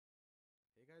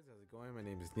how's it going? My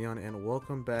name is Neon and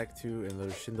welcome back to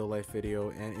another Shindo Life video.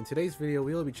 And in today's video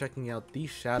we will be checking out the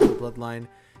Shado bloodline.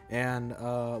 And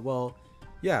well,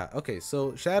 yeah, okay,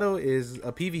 so Shado is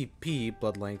a PvP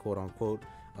bloodline, quote unquote,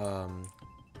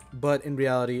 but in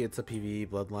reality it's a PvE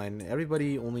bloodline.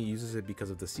 Everybody only uses it because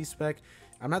of the C-Spec.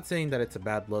 I'm not saying that it's a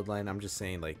bad bloodline, I'm just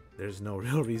saying like there's no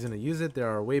real reason to use it. There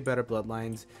are way better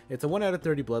bloodlines. It's a 1 out of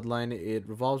 30 bloodline. It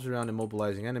revolves around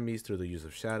immobilizing enemies through the use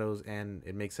of shadows, and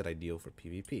it makes it ideal for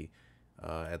PvP.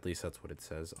 At least that's what it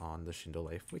says on the Shindo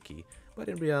Life wiki. But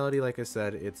in reality, like I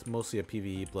said, it's mostly a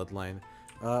PvE bloodline.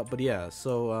 But yeah,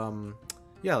 so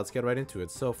yeah, let's get right into it.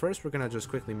 So first we're gonna just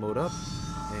quickly mode up,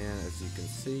 and as you can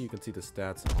see the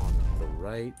stats on the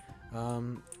right.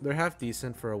 They're half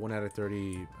decent for a 1 out of 30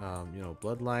 you know,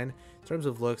 bloodline. In terms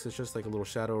of looks, it's just like a little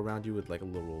shadow around you with like a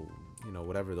little, you know,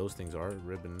 whatever those things are,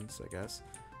 ribbons, I guess.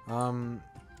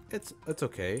 It's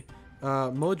okay.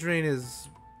 Mode drain is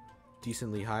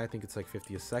decently high. I think it's like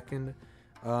 50 a second.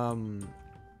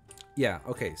 Yeah,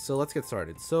 okay, so let's get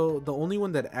started. So the only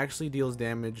one that actually deals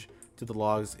damage to the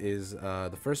logs is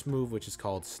the first move, which is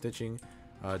called stitching.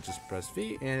 Just press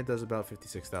V and it does about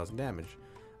 56,000 damage.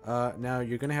 Now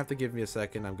you're gonna have to give me a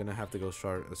second. I'm gonna have to go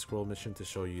start a scroll mission to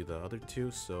show you the other two,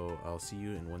 so I'll see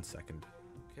you in 1 second.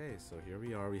 Okay, so here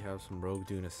we are. We have some rogue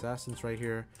dune assassins right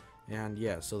here, and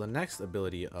yeah, so the next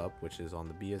ability up, which is on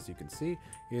the B as you can see,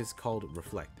 is called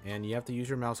reflect, and you have to use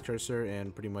your mouse cursor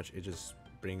and pretty much it just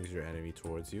brings your enemy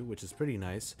towards you, which is pretty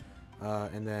nice.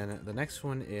 And then the next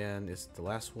one, and it's the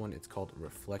last one, it's called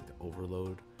reflect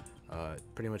overload.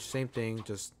 Pretty much same thing,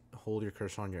 just hold your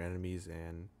cursor on your enemies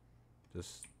and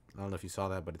just, I don't know if you saw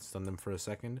that, but it stunned them for a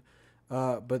second.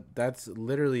 But that's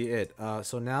literally it.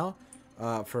 So now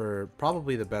for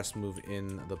probably the best move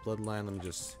in the bloodline, let me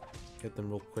just hit them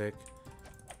real quick.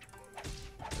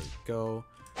 There we go,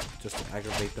 just to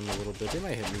aggravate them a little bit. They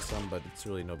might hit me some, but it's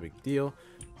really no big deal.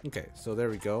 Okay, so there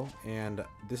we go, and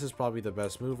this is probably the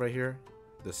best move right here,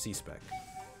 the C-Spec.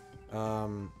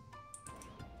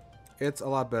 It's a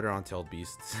lot better on tailed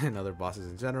beasts and other bosses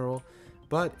in general,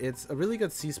 but it's a really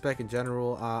good C-Spec in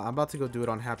general. I'm about to go do it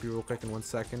on Happy real quick in 1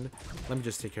 second. Let me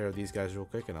just take care of these guys real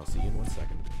quick and I'll see you in 1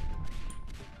 second.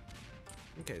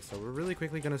 Okay, so we're really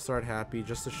quickly going to start Happy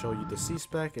just to show you the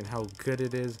C-Spec and how good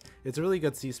it is. It's a really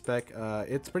good C-Spec.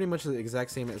 It's pretty much the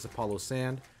exact same as Apollo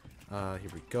Sand.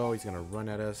 Here we go. He's going to run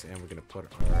at us and we're going to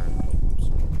put our...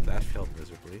 oops, that failed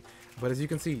miserably. But as you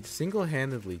can see,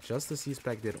 single-handedly, just the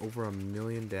C-Spec did over 1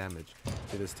 million damage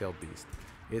to this tailed beast.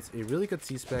 It's a really good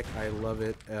C-Spec. I love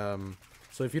it.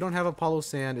 So if you don't have Apollo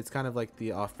Sand, it's kind of like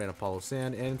the off-brand Apollo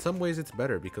Sand, and in some ways it's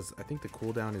better because I think the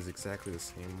cooldown is exactly the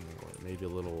same, or maybe a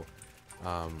little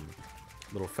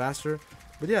faster.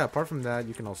 But yeah, apart from that,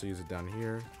 you can also use it down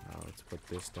here. Let's put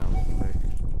this down real quick.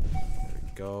 There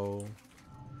we go.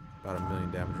 About 1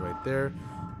 million damage right there.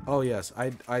 Oh yes,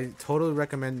 I totally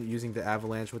recommend using the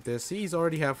avalanche with this. See, he's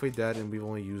already halfway dead and we've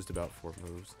only used about 4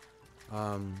 moves.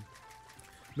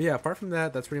 But yeah, apart from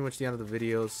that, that's pretty much the end of the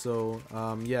video. So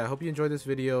yeah, I hope you enjoyed this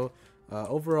video.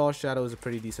 Overall, Shado is a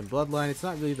pretty decent bloodline. It's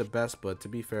not really the best, but to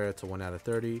be fair, it's a 1 out of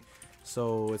 30.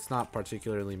 So it's not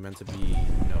particularly meant to be,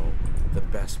 you know, the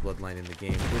best bloodline in the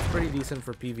game. It's pretty decent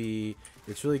for PvE.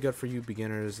 It's really good for you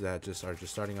beginners that are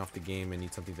just starting off the game and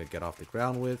need something to get off the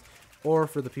ground with, or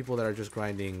for the people that are just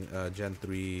grinding Gen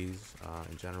 3s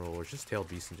in general, or just tailed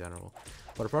beasts in general.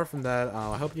 But apart from that,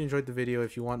 I hope you enjoyed the video.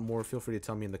 If you want more, feel free to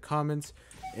tell me in the comments,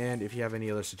 and if you have any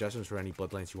other suggestions for any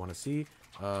bloodlines you want to see,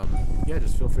 yeah,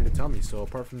 just feel free to tell me. So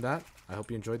apart from that, I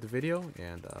hope you enjoyed the video,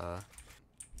 and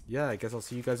yeah, I guess I'll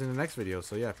see you guys in the next video.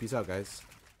 So yeah, peace out, guys.